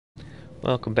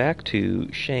Welcome back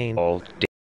to Shane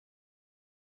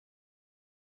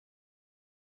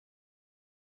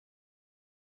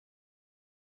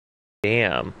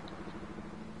Dam.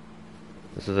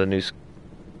 This is a new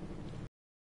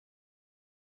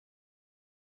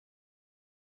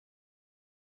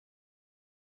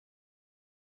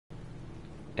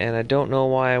and I don't know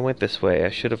why I went this way. I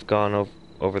should have gone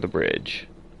over the bridge.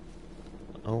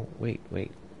 Oh, wait.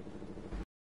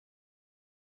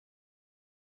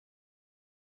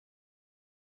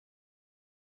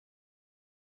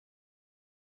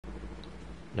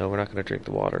 No, we're not going to drink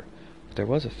the water. But there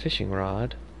was a fishing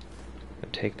rod.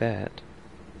 I'd take that.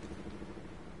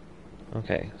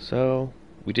 Okay, so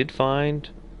we did find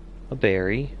a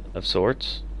berry of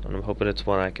sorts, and I'm hoping it's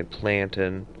one I can plant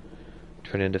and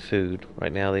turn into food.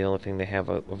 Right now the only thing they have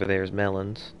over there is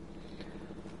melons.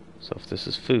 So if this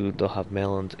is food, they'll have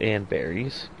melons and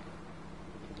berries.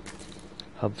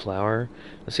 Hub flower.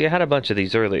 See, I had a bunch of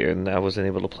these earlier and I wasn't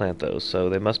able to plant those, so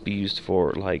they must be used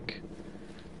for, like,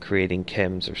 creating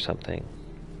chems or something.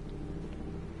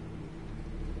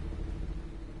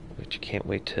 Which you can't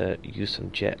wait to use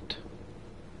some jet.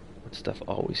 That stuff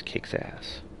always kicks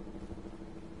ass.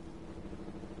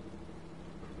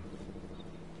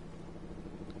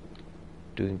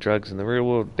 Doing drugs in the real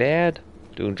world bad?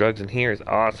 Doing drugs in here is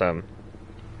awesome.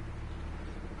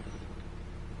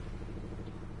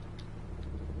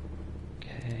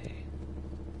 Okay.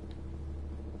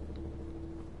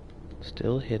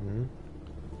 Still hidden.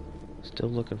 Still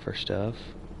looking for stuff.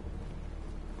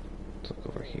 Let's look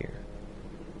over here.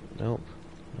 Nope.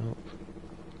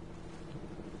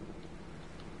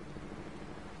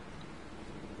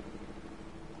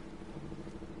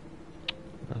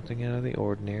 Nothing out of the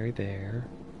ordinary there.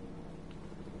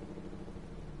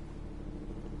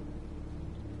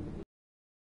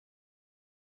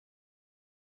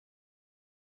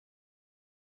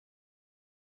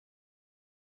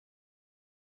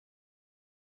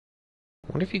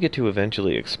 I wonder if you get to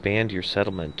eventually expand your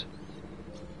settlement.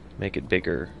 Make it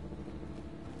bigger.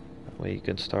 That way you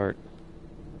can start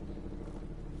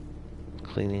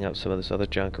cleaning up some of this other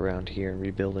junk around here and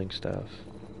rebuilding stuff.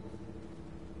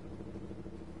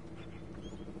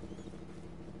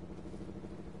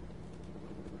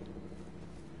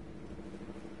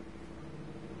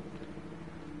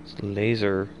 This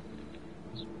laser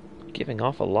is giving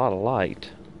off a lot of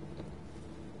light.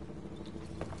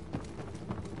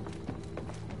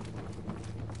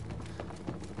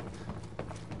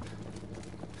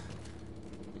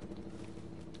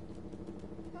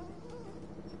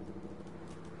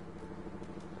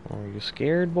 Are you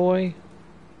scared, boy?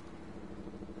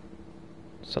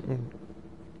 Something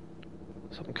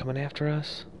coming after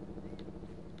us?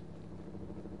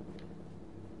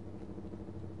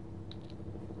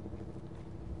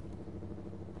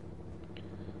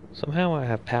 Somehow I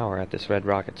have power at this red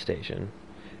rocket station,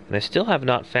 and I still have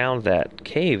not found that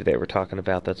cave they were talking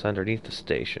about that's underneath the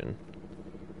station.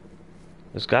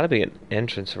 There's got to be an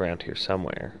entrance around here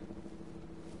somewhere.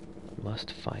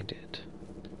 Must find it.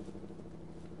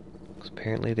 'Cause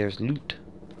apparently there's loot.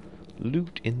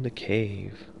 Loot in the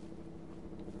cave.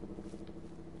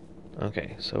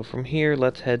 Okay, so from here,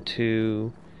 let's head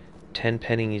to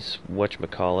Tenpenny's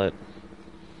whatchamacallit,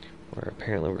 where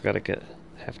apparently we're gonna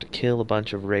have to kill a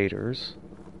bunch of raiders.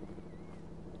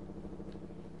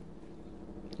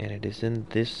 And it is in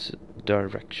this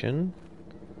direction.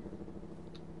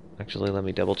 Actually, let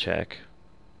me double check.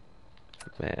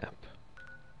 Map.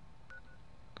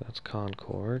 That's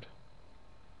Concord.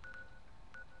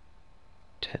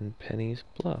 Tenpenny's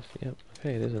Bluff. Yep.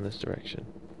 Okay, it is in this direction.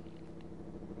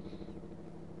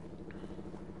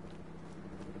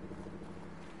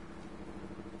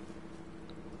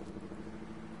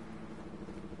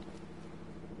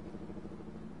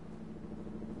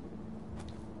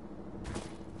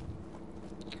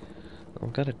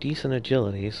 I've got a decent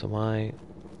agility, so my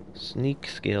sneak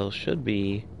skill should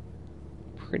be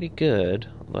pretty good.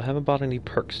 Although I haven't bought any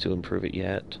perks to improve it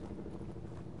yet.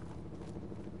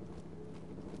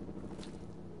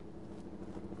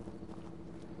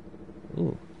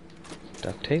 Ooh.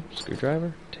 Duct tape,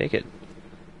 screwdriver, take it.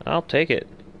 I'll take it.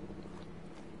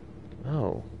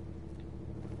 Oh.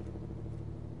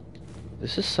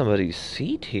 This is somebody's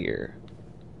seat here.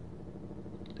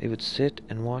 They would sit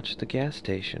and watch the gas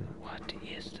station. What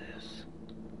is this?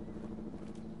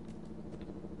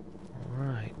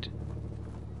 Alright.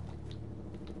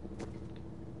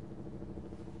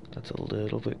 That's a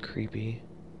little bit creepy.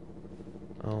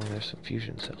 Oh, there's some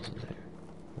fusion cells in there.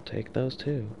 We'll take those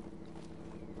too.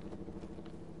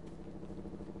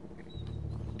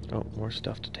 Oh, more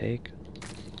stuff to take.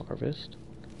 Harvest.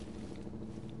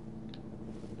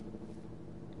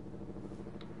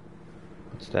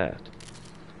 What's that?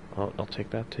 Oh, I'll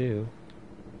take that too.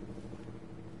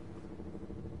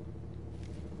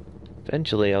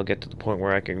 Eventually I'll get to the point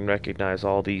where I can recognize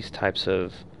all these types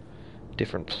of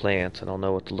different plants and I'll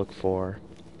know what to look for.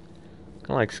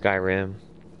 Kind of like Skyrim.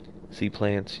 Sea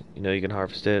plants, you know you can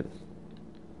harvest it.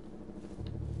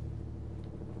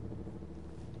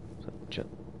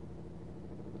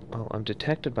 Oh, I'm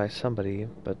detected by somebody,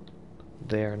 but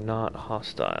they are not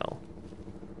hostile.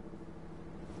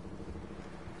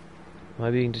 Am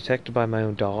I being detected by my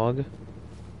own dog?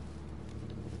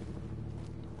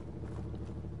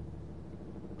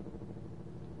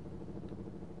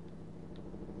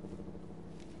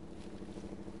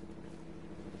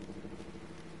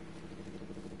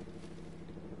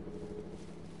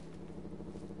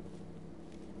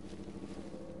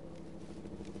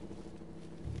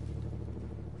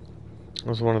 That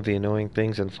was one of the annoying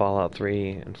things in Fallout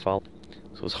 3 and Fallout.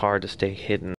 So it was hard to stay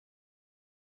hidden.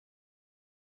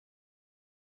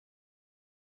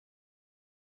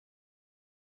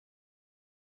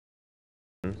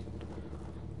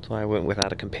 So I went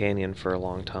without a companion for a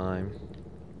long time.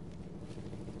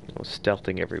 I was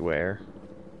stealthing everywhere.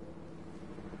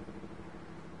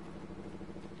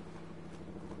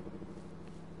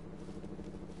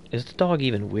 Is the dog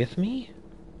even with me?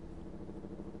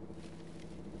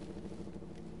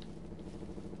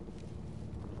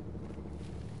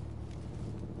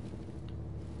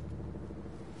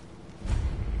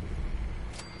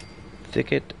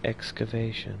 Thicket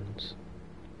excavations.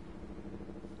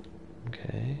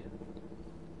 Okay.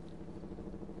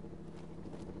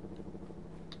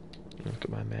 Look at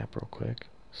my map real quick.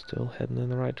 Still heading in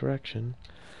the right direction.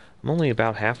 I'm only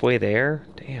about halfway there.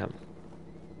 Damn.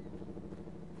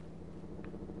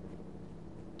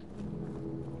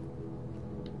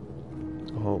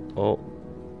 Oh, oh.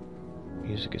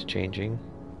 Music is changing.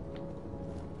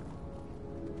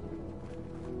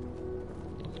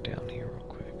 Look down here real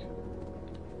quick.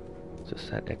 Is this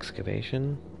that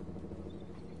excavation?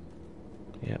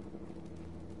 Yep.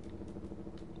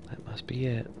 That must be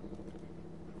it.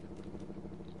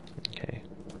 Okay.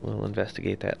 We'll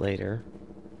investigate that later.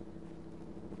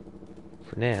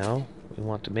 For now, we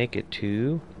want to make it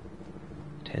to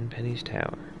Tenpenny's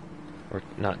Tower. Or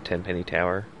not Tenpenny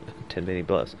Tower, Tenpenny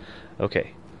Bluffs.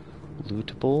 Okay.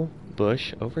 Lootable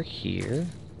bush over here.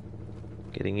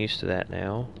 Getting used to that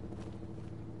now.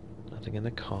 Nothing in the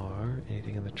car.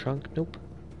 Anything in the trunk? Nope.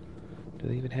 Do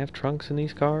they even have trunks in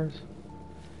these cars?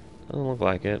 Doesn't look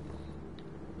like it.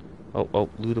 Oh, oh,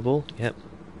 lootable. Yep.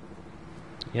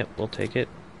 Yep, we'll take it.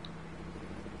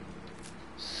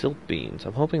 Silt beans.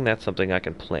 I'm hoping that's something I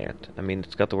can plant. I mean,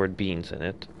 it's got the word beans in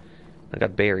it. I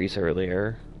got berries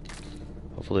earlier.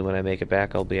 Hopefully when I make it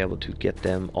back, I'll be able to get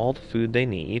them all the food they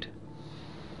need.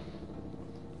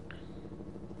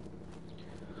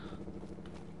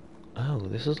 Oh,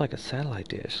 this is like a satellite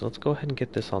dish. Let's go ahead and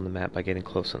get this on the map by getting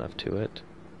close enough to it.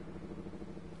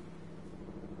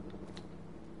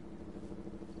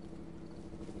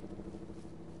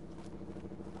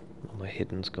 All my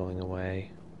hidden's going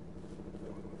away.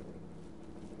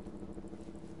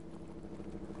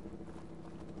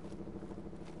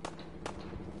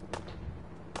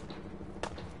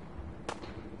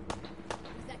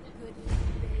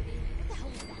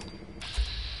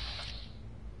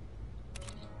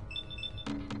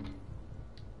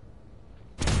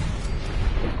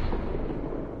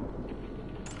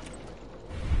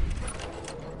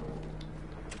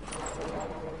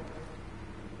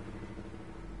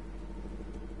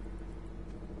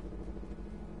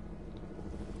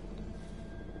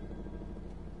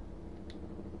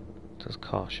 Says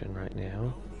caution right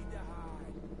now.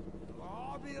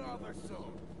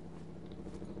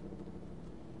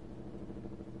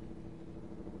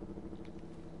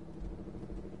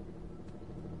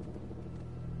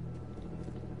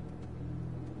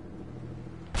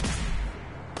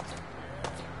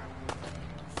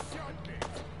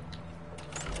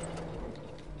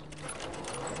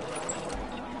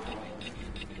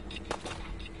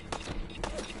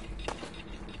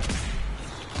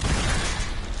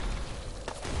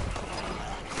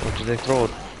 What did they throw?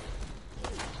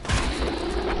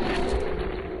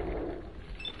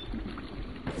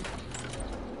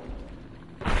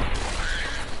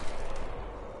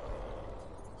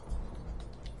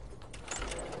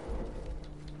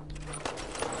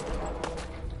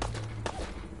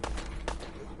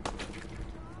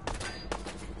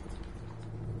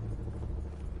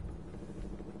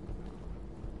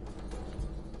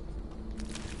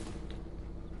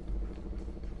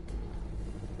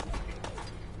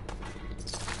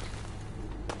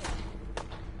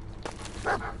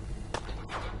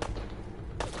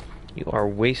 You are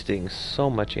wasting so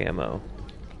much ammo.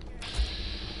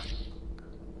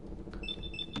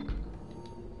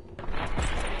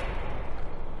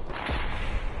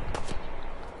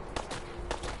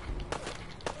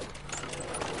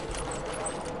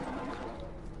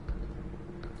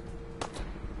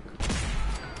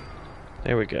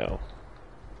 There we go.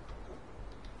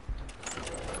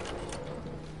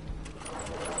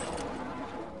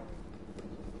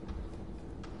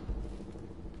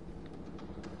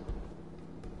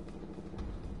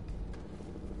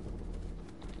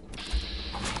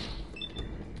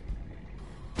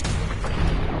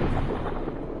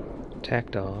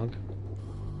 Attack dog.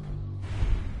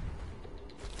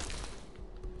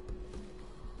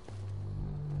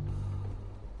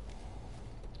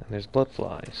 And there's blood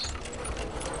flies.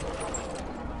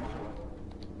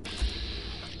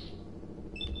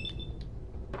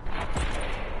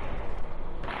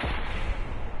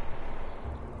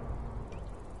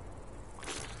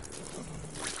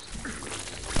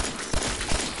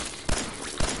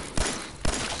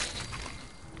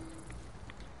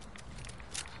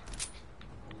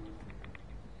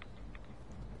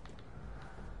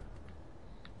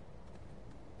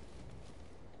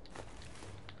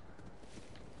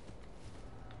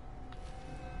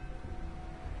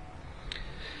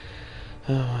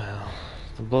 Oh well.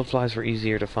 The bloodflies were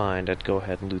easier to find. I'd go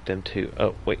ahead and loot them too.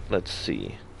 Oh, wait, let's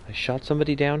see. I shot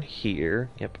somebody down here.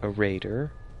 Yep, a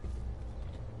raider.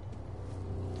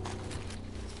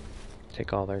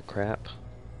 Take all their crap.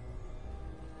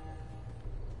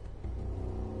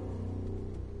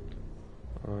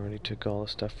 Already took all the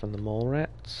stuff from the mole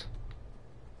rats.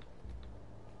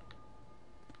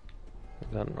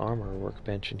 I've got an armor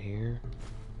workbench in here.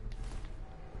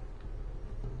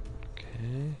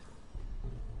 Okay.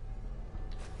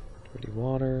 Dirty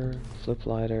water, flip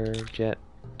lighter, jet.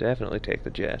 Definitely take the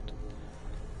jet.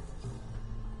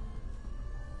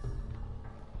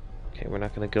 Okay, we're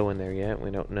not going to go in there yet.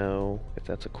 We don't know if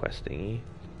that's a quest thingy.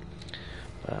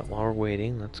 But while we're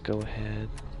waiting, let's go ahead.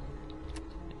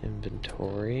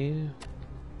 Inventory.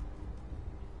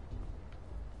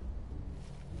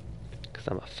 Because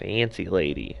I'm a fancy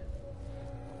lady.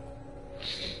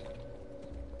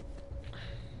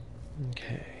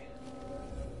 Okay.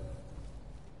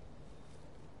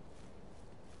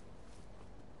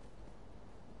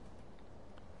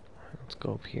 Let's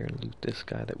go up here and loot this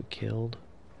guy that we killed.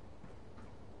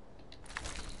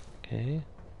 Okay.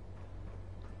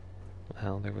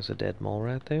 Well, there was a dead mole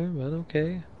rat there, but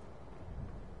okay.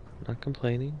 Not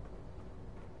complaining.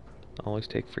 Always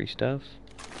take free stuff.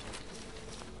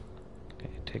 Okay,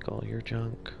 take all your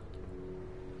junk.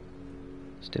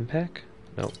 Stimpak?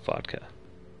 Nope, vodka.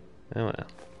 Oh well.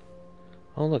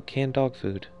 Oh look, canned dog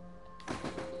food.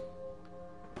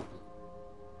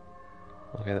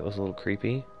 Okay, that was a little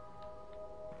creepy.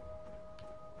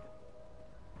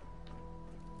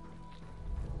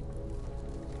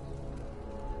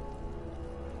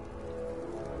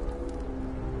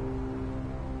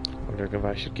 Wondering if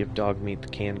I should give dog meat the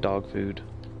canned dog food.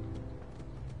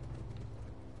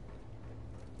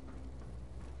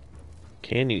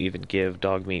 Can you even give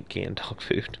dog meat canned dog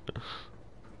food?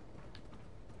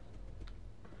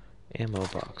 Ammo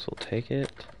box, we'll take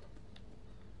it.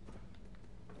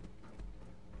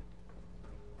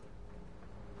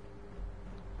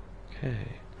 Okay.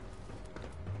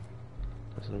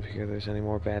 Doesn't appear there's any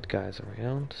more bad guys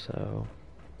around, so...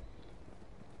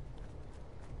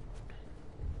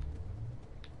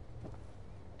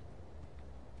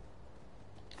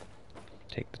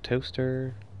 Take the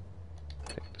toaster.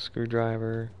 Take the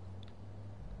screwdriver.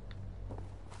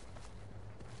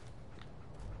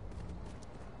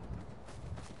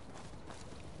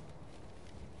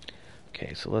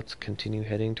 Okay, so let's continue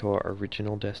heading to our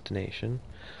original destination.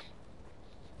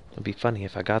 It'd be funny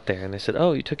if I got there and they said,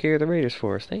 "Oh, you took care of the raiders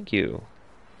for us, thank you."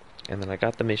 And then I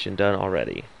got the mission done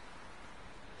already.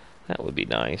 That would be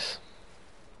nice.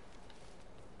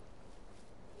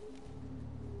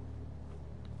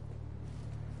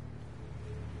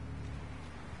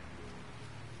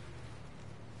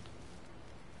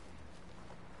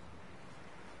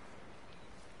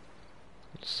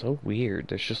 It's so weird.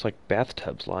 There's just like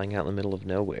bathtubs lying out in the middle of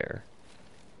nowhere.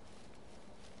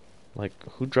 Like,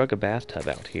 who drug a bathtub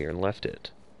out here and left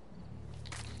it?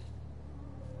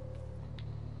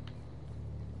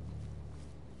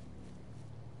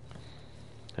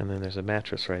 And then there's a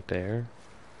mattress right there.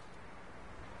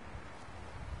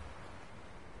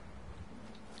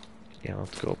 Yeah,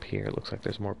 let's go up here. It looks like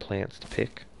there's more plants to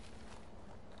pick.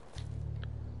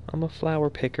 I'm a flower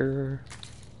picker.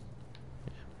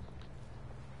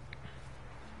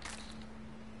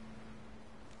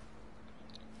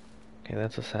 Okay,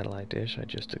 that's a satellite dish I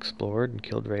just explored and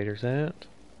killed raiders at.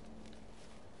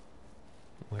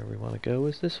 Where we want to go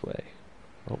is this way.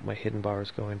 Oh, my hidden bar is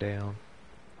going down.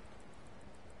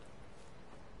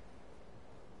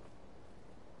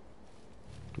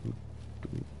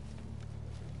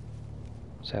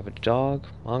 Savage dog,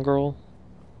 mongrel.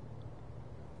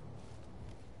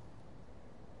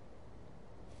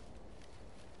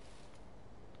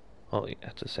 Oh, yeah,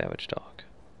 that's a savage dog.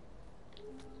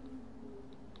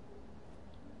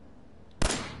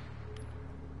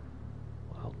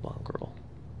 Wild mongrel.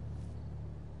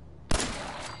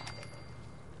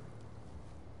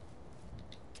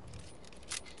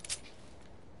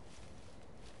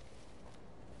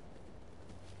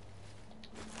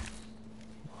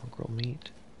 Mongrel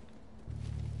meat.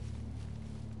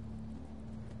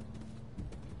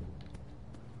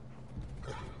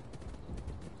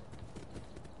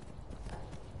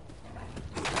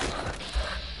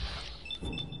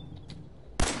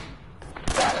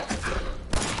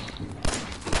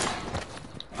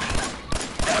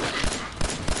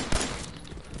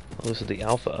 Oh, this is the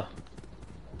alpha.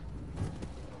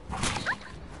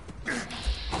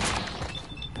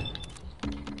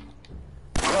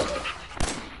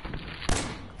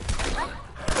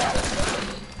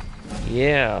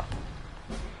 Yeah.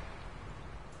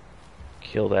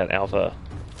 Kill that alpha.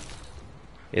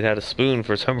 It had a spoon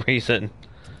for some reason.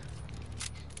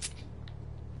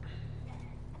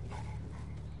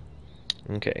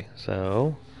 Okay,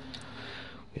 so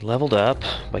we leveled up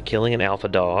by killing an alpha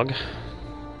dog.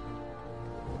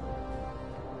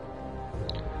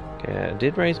 Okay, I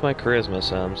did raise my charisma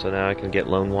some, so now I can get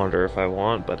Lone Wanderer if I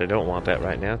want, but I don't want that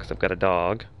right now because I've got a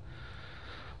dog.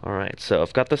 Alright, so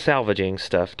I've got the salvaging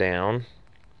stuff down.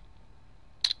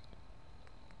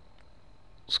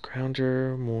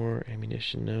 Scrounger, more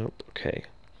ammunition, nope. Okay.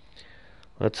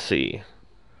 Let's see.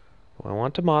 Well, I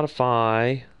want to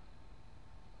modify.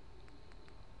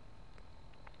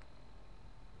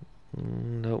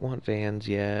 Don't want Vans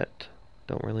yet.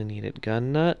 Don't really need it.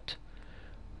 Gun nut.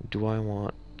 Do I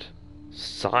want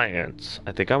science?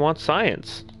 I think I want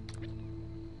science.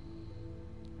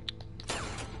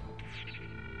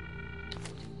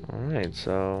 Alright,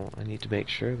 so I need to make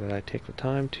sure that I take the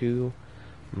time to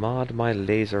mod my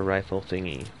laser rifle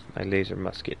thingy. My laser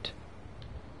musket.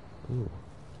 Ooh.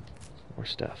 More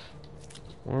stuff.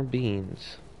 More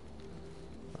beans.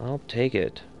 I'll take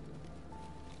it.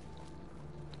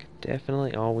 Could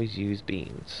definitely always use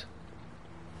beans.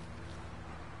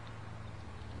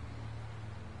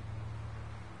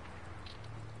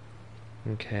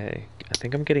 Okay, I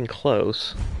think I'm getting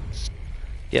close.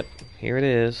 Yep, here it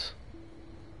is.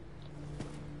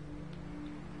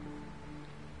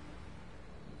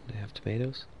 Do I have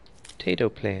tomatoes? Potato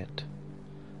plant.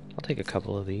 I'll take a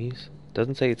couple of these.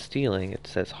 Doesn't say it's stealing, it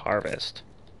says harvest.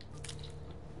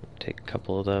 Take a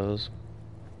couple of those.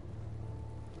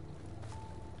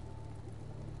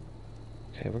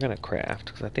 Okay, we're gonna craft,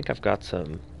 because I think I've got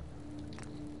some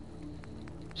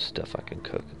stuff I can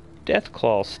cook.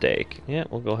 Deathclaw steak. Yeah,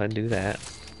 we'll go ahead and do that.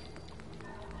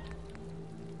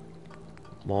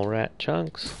 Mole rat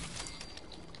chunks.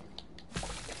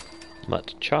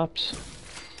 Mutt chops.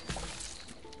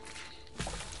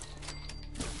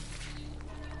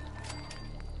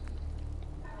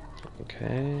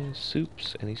 Okay,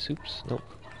 soups. Any soups? Nope.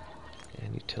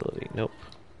 And utility? Nope.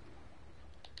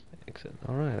 Exit.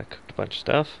 Alright, I cooked a bunch of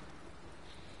stuff.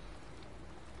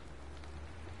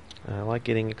 I like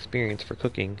getting experience for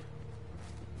cooking.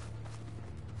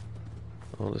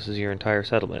 Oh, this is your entire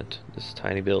settlement. This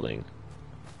tiny building.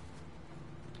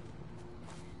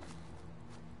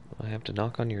 I have to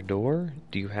knock on your door?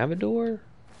 Do you have a door?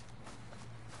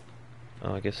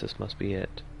 Oh, I guess this must be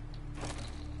it.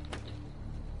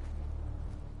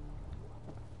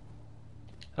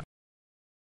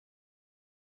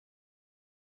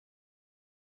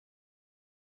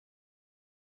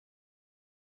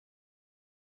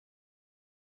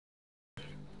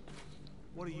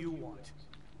 What do you want?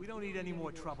 We don't need any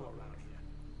more trouble around here.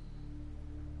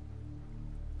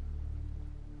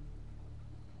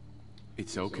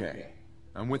 It's okay.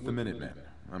 I'm with the Minutemen.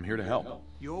 I'm here to help.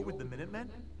 You're with the Minutemen?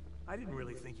 I didn't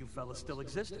really think you fellas still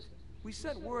existed. We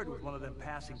sent word with one of them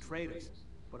passing traders.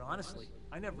 But honestly,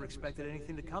 I never expected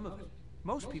anything to come of it.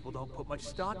 Most people don't put much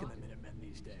stock in the Minutemen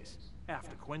these days.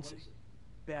 After Quincy.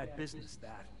 Bad business,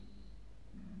 that.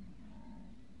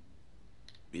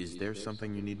 Is there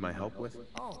something you need my help with?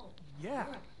 Oh, yeah.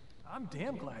 I'm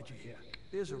damn glad you're here.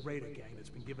 There's a raider gang that's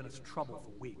been giving us trouble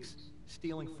for weeks.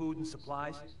 Stealing food and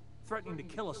supplies, threatening to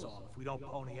kill us all if we don't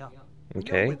pony up. We know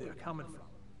Okay. where they're coming from,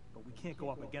 but we can't go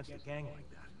up against a gang like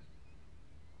that.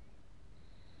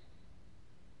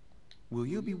 Will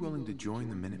you be willing to join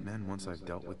the Minutemen once I've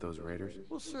dealt with those raiders?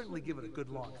 We'll certainly give it a good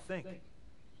long think.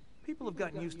 People have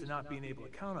gotten used to not being able to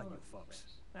count on you folks.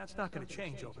 That's not going to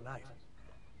change overnight.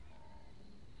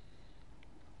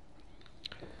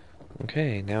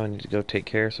 Okay, now I need to go take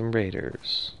care of some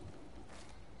raiders.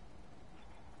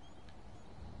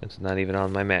 It's not even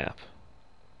on my map.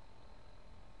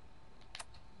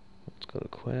 Let's go to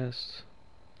quests.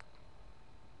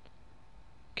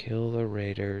 Kill the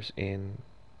raiders in...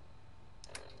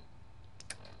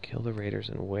 Kill the raiders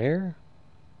in where?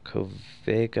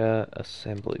 Covega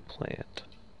Assembly Plant.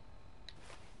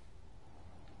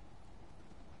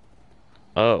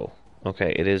 Oh,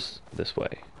 okay, it is this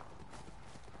way.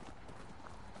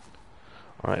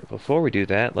 Alright, before we do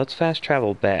that, let's fast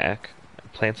travel back,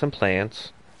 plant some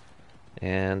plants,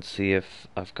 and see if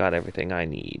I've got everything I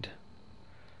need.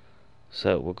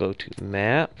 So we'll go to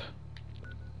map.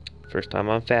 First time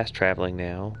I'm fast traveling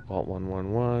now. Vault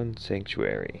 111,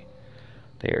 Sanctuary.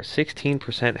 They are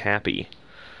 16% happy.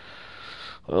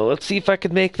 Well, let's see if I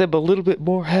can make them a little bit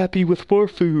more happy with more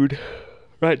food.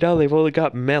 Right now they've only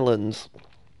got melons.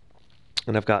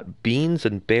 And I've got beans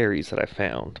and berries that I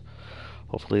found.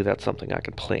 Hopefully that's something I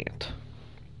can plant.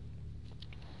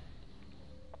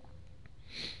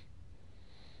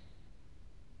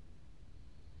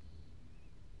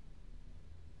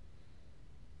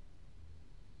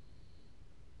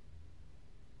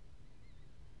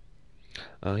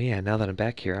 Oh yeah, now that I'm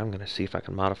back here, I'm going to see if I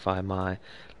can modify my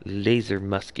laser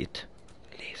musket.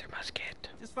 Laser musket.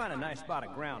 Just find a nice spot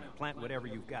of ground and plant whatever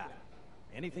you've got.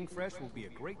 Anything fresh will be a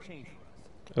great change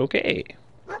for us. Okay.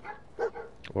 Well,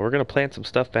 we're going to plant some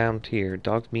stuff down here.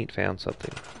 Dog meat found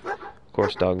something. Of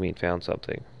course, dog meat found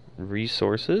something.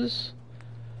 Resources.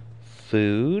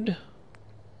 Food.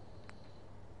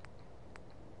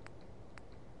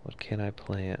 What can I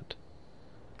plant?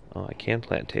 Oh, I can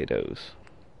plant potatoes.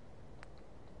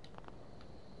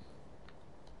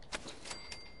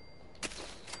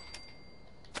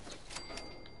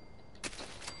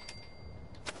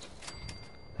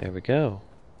 There we go.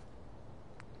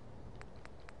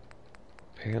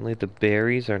 Apparently the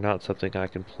berries are not something I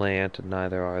can plant, and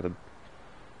neither are the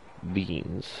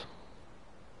beans.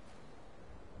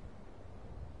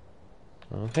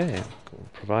 Okay,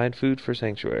 provide food for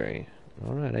Sanctuary.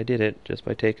 Alright, I did it, just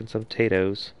by taking some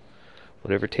potatoes.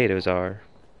 Whatever potatoes are.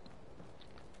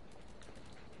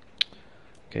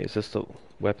 Okay, is this the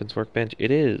weapons workbench?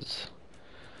 It is.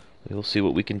 We'll see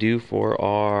what we can do for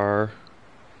our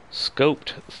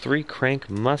scoped 3-crank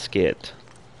musket.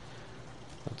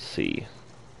 Let's see.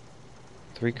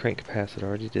 3-crank capacitor,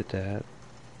 already did that.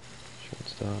 Short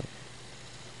stop.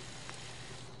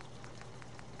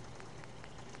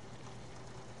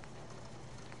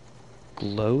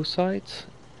 Glow sights?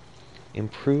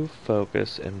 Improve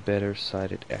focus and better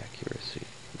sighted accuracy.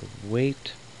 The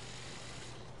weight.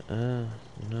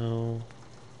 No.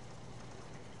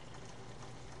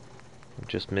 I'm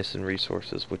just missing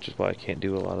resources, which is why I can't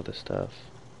do a lot of this stuff.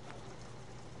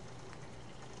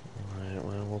 Alright,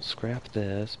 well, we'll scrap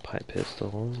this. Pipe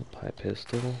pistol. Pipe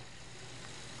pistol.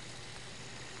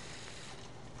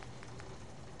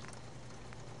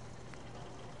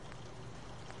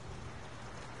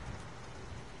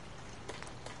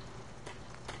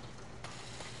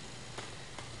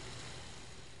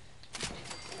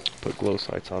 Put glow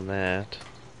sights on that.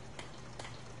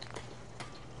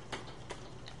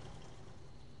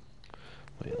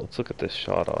 Wait, let's look at this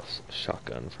shot-off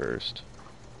shotgun first.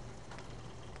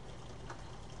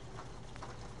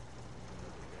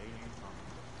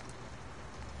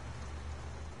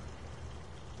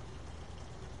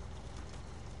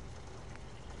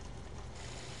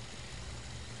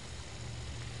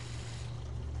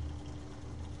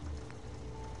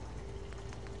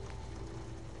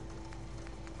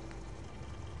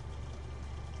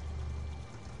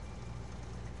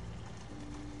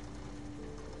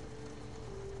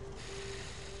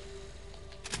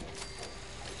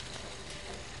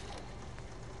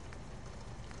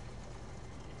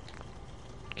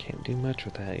 Can't do much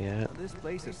with that yet. Well, this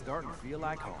place is starting to feel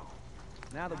like home.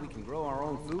 Now that we can grow our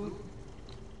own food,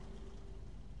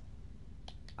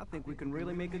 I think we can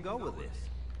really make a go with this.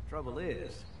 Trouble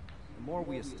is, the more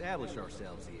we establish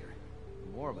ourselves here,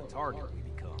 the more of a target we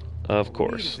become. Of We need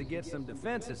course. to get some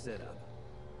defenses set up.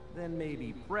 Then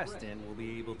maybe Preston will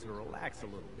be able to relax a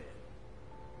little bit.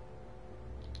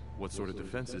 What sort of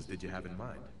defenses did you have in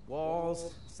mind?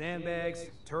 Walls, sandbags,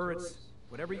 turrets,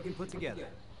 whatever you can put together.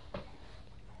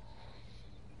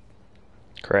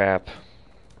 Crap.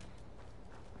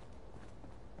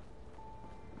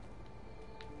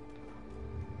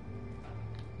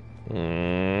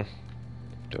 Do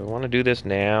I want to do this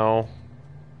now?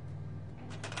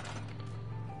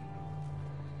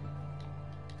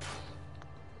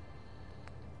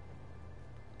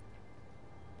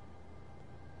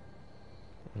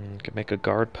 Could make a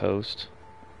guard post.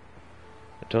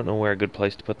 I don't know where a good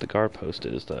place to put the guard post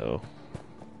is, though.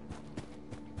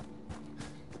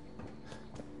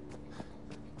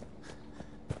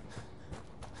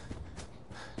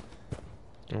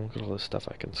 Oh, look at all this stuff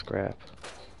I can scrap.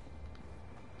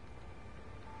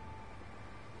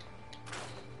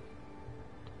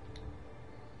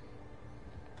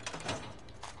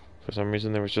 For some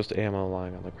reason there was just ammo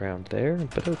lying on the ground there,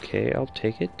 but okay, I'll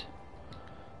take it.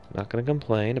 Not gonna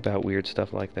complain about weird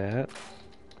stuff like that.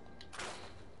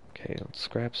 Okay, let's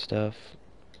scrap stuff.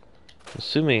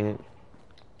 Assuming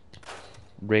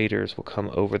raiders will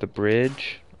come over the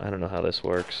bridge. I don't know how this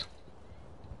works.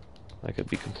 I could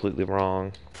be completely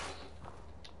wrong.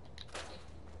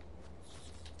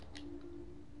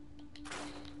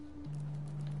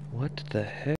 What the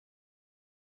heck?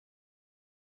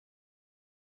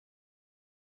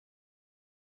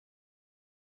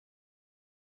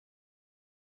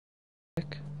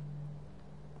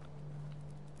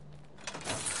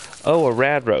 Oh, a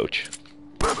rad roach.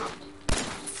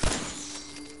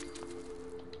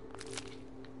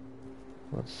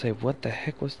 Let's say, what the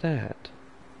heck was that?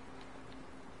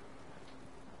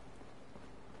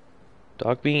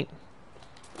 Dog meat?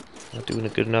 Not doing a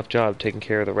good enough job taking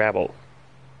care of the rabble.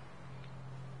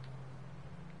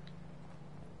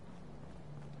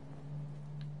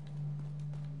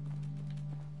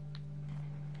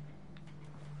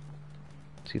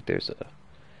 See if there's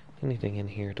anything in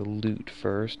here to loot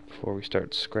first before we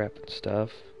start scrapping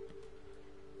stuff.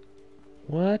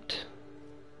 What?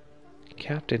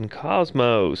 Captain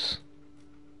Cosmos!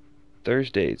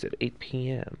 Thursdays at 8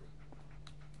 p.m.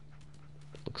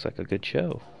 Looks like a good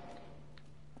show.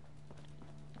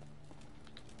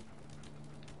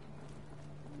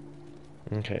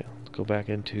 Okay, let's go back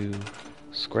into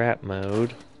scrap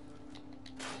mode.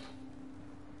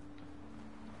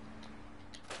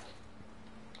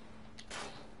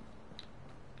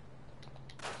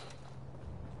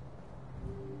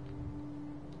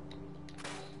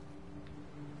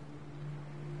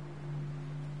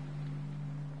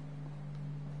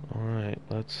 Alright,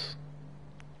 let's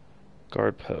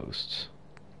guard posts.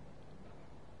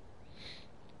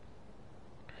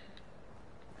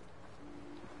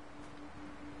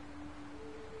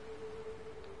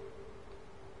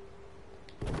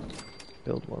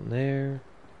 Build one there.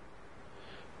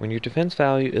 When your defense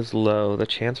value is low, the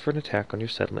chance for an attack on your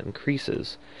settlement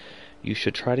increases. You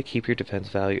should try to keep your defense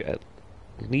value at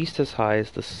least as high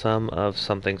as the sum of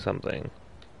something something.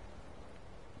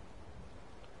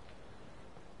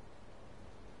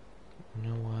 You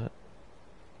know what?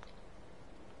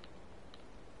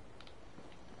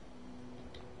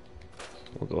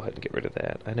 We'll go ahead and get rid of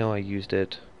that. I know I used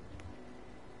it.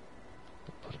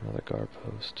 Put another guard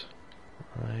post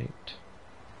right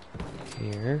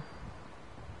here.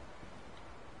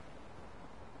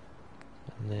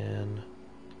 And then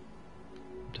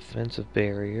defensive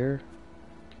barrier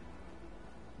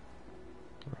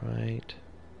right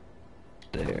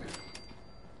there.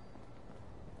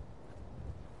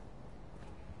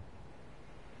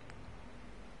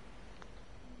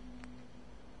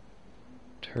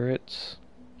 Turrets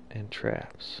and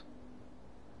traps.